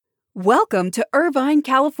Welcome to Irvine,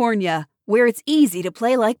 California, where it's easy to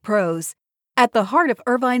play like pros. At the heart of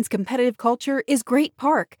Irvine's competitive culture is Great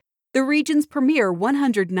Park, the region's premier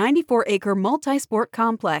 194-acre multi-sport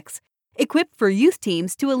complex, equipped for youth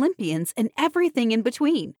teams to Olympians and everything in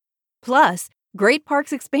between. Plus, Great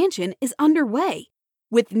Park's expansion is underway.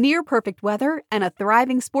 With near-perfect weather and a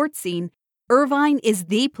thriving sports scene, Irvine is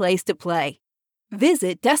the place to play.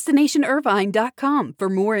 Visit DestinationIrvine.com for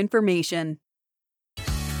more information.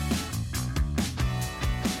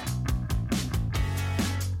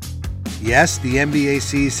 Yes, the NBA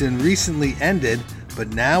season recently ended, but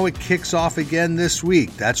now it kicks off again this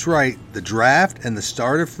week. That's right, the draft and the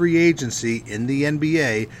start of free agency in the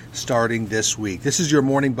NBA starting this week. This is your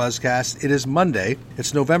morning buzzcast. It is Monday.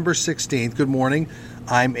 It's November 16th. Good morning.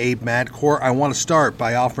 I'm Abe Madkour. I want to start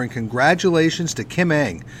by offering congratulations to Kim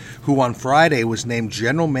Ng, who on Friday was named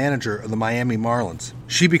general manager of the Miami Marlins.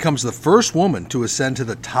 She becomes the first woman to ascend to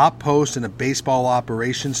the top post in a baseball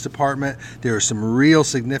operations department. There is some real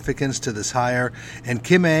significance to this hire, and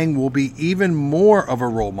Kim Ng will be even more of a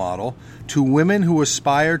role model to women who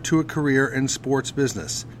aspire to a career in sports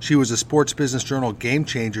business. She was a Sports Business Journal game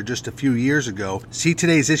changer just a few years ago. See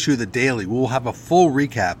today's issue of the Daily. We'll have a full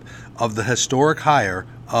recap of the historic hire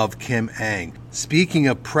of Kim Ng. Speaking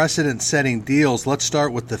of precedent-setting deals, let's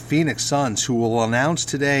start with the Phoenix Suns, who will announce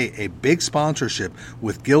today a big sponsorship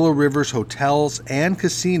with Gila Rivers Hotels and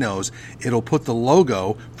Casinos. It'll put the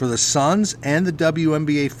logo for the Suns and the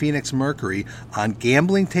WNBA Phoenix Mercury on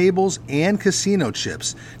gambling tables and casino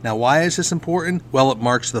chips. Now, why is this important? Well, it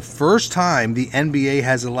marks the first time the NBA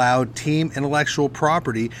has allowed team intellectual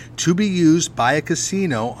property to be used by a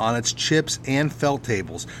casino on its chips and felt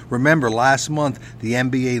tables. Remember, last month, the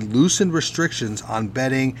NBA loosened restrictions on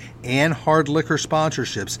betting and hard liquor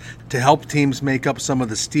sponsorships to help teams make up some of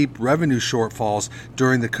the steep revenue shortfalls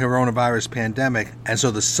during the coronavirus pandemic. And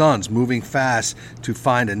so the Suns moving fast to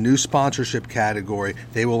find a new sponsorship category.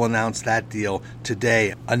 They will announce that deal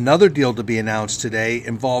today. Another deal to be announced today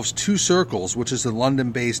involves Two Circles, which is a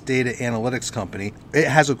London-based data analytics company. It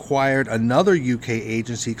has acquired another UK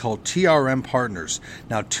agency called TRM Partners.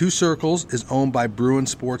 Now, Two Circles is owned by Bruin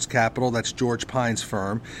Sports Capital. That's George Pine's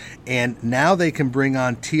firm. And now they can bring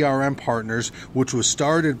on TRM Partners, which was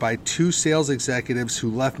started by two sales executives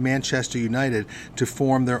who left Manchester United to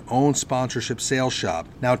form their own sponsorship sales shop.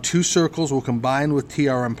 Now, Two Circles will combine with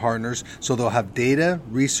TRM Partners, so they'll have data,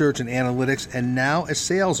 research, and analytics, and now a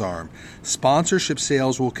sales arm. Sponsorship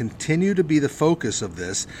sales will continue to be the focus of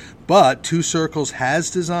this, but Two Circles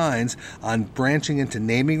has designs on branching into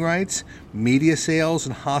naming rights, media sales,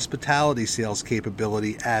 and hospitality sales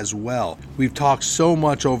capability as well. We've talked so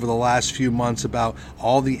much over the last few months about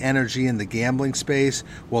all the energy in the gambling space.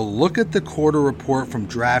 Well, look at the quarter report from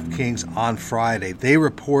DraftKings on Friday. They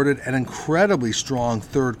reported an incredibly strong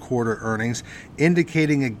third quarter earnings,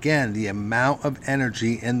 indicating again the amount of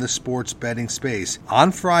energy in the sports betting space.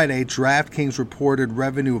 On Friday, DraftKings reported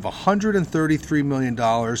revenue of $133 million,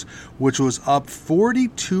 which was up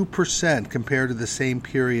 42% compared to the same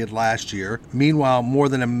period last year. Meanwhile, more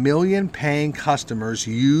than 1 million paying customers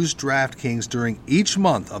used DraftKings during each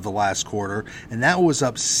month of the last quarter, and that was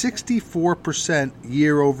up 64%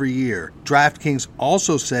 year over year. DraftKings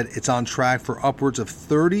also said it's on track for upwards of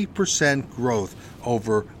 30% growth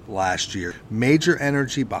over last year. Major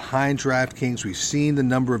energy behind DraftKings. We've seen the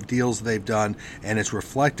number of deals they've done, and it's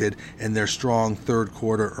reflected in their strong third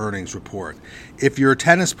quarter earnings report. If you're a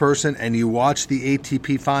tennis person and you watch the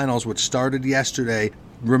ATP Finals, which started yesterday,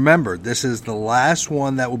 remember, this is the last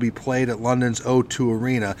one that will be played at London's O2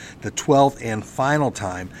 Arena, the 12th and final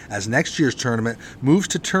time, as next year's tournament moves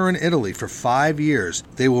to Turin, Italy for 5 years.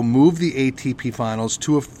 They will move the ATP Finals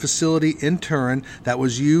to a facility in Turin that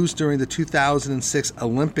was used during the 2006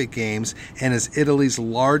 Olympic Games and is Italy's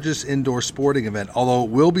largest indoor sporting event, although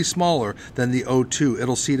it will be smaller than the O2.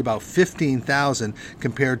 It'll seat about 15,000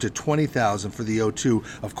 compared to 20,000 for the O2.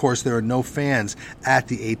 Of course, there are no fans at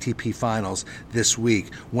the ATP Finals this week.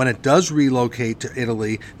 When it does relocate to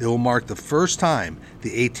Italy, it will mark the first time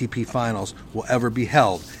the ATP Finals will ever be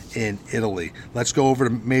held in Italy. Let's go over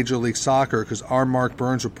to Major League Soccer, because our Mark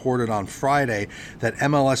Burns reported on Friday that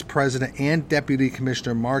MLS President and Deputy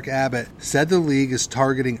Commissioner Mark Abbott said the league is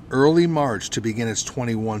targeting early March to begin its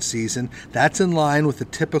 21 season. That's in line with the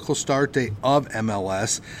typical start date of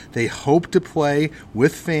MLS. They hope to play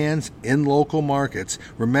with fans in local markets.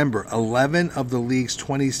 Remember, 11 of the league's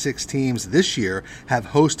 26 teams this year have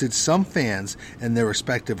hosted some fans in their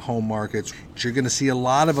respective home markets. You're going to see a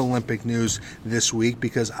lot of Olympic news this week,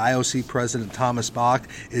 because IOC President Thomas Bach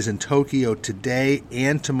is in Tokyo today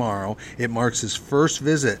and tomorrow. It marks his first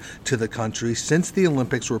visit to the country since the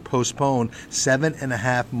Olympics were postponed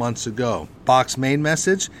 7.5 months ago. Bach's main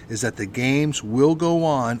message is that the Games will go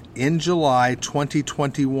on in July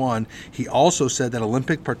 2021. He also said that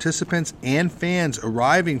Olympic participants and fans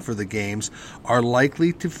arriving for the Games are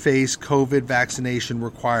likely to face COVID vaccination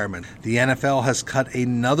requirements. The NFL has cut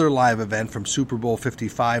another live event from Super Bowl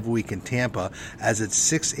 55 week in Tampa as its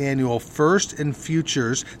 6th annual First and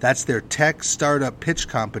Futures, that's their tech startup pitch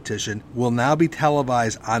competition, will now be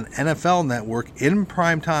televised on NFL Network in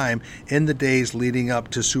prime time in the days leading up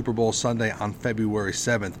to Super Bowl Sunday on February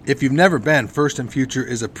 7th. If you've never been, First and Future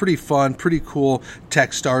is a pretty fun, pretty cool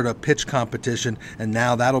tech startup pitch competition, and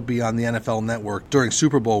now that'll be on the NFL Network during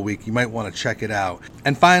Super Bowl week. You might want to check it out.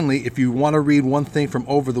 And finally, if you want to read one thing from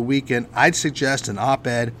over the weekend, I'd suggest an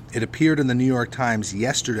op-ed. It appeared in the New York Times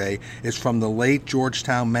yesterday. It's from the late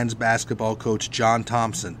Georgetown men's basketball coach John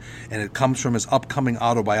Thompson, and it comes from his upcoming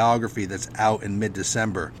autobiography that's out in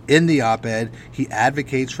mid-December. In the op-ed, he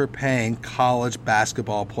advocates for paying college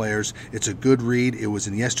basketball players. It's a good read. It was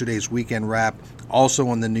in yesterday's Weekend Wrap,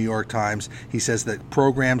 also in the New York Times. He says that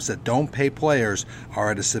programs that don't pay players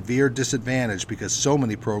are at a severe disadvantage because so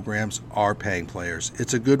many programs are paying players.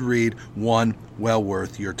 It's a good read, one well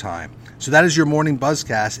worth your time. So that is your morning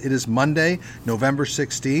Buzzcast. It is Monday, November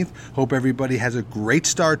 16th. Hope everybody has a great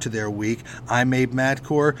start to their week. I'm Abe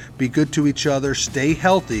Madkour. Be good to each other, stay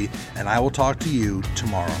healthy, and I will talk to you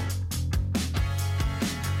tomorrow.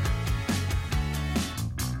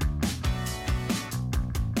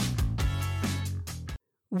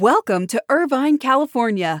 Welcome to Irvine,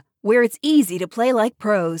 California, where it's easy to play like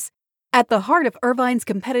pros. At the heart of Irvine's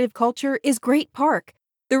competitive culture is Great Park,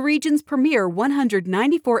 the region's premier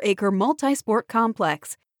 194-acre multi-sport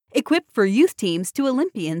complex, equipped for youth teams to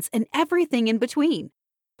Olympians and everything in between.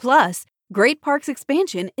 Plus, Great Park's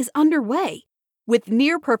expansion is underway. With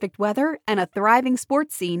near-perfect weather and a thriving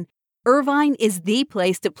sports scene, Irvine is the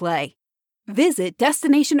place to play. Visit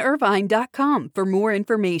DestinationIrvine.com for more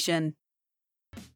information.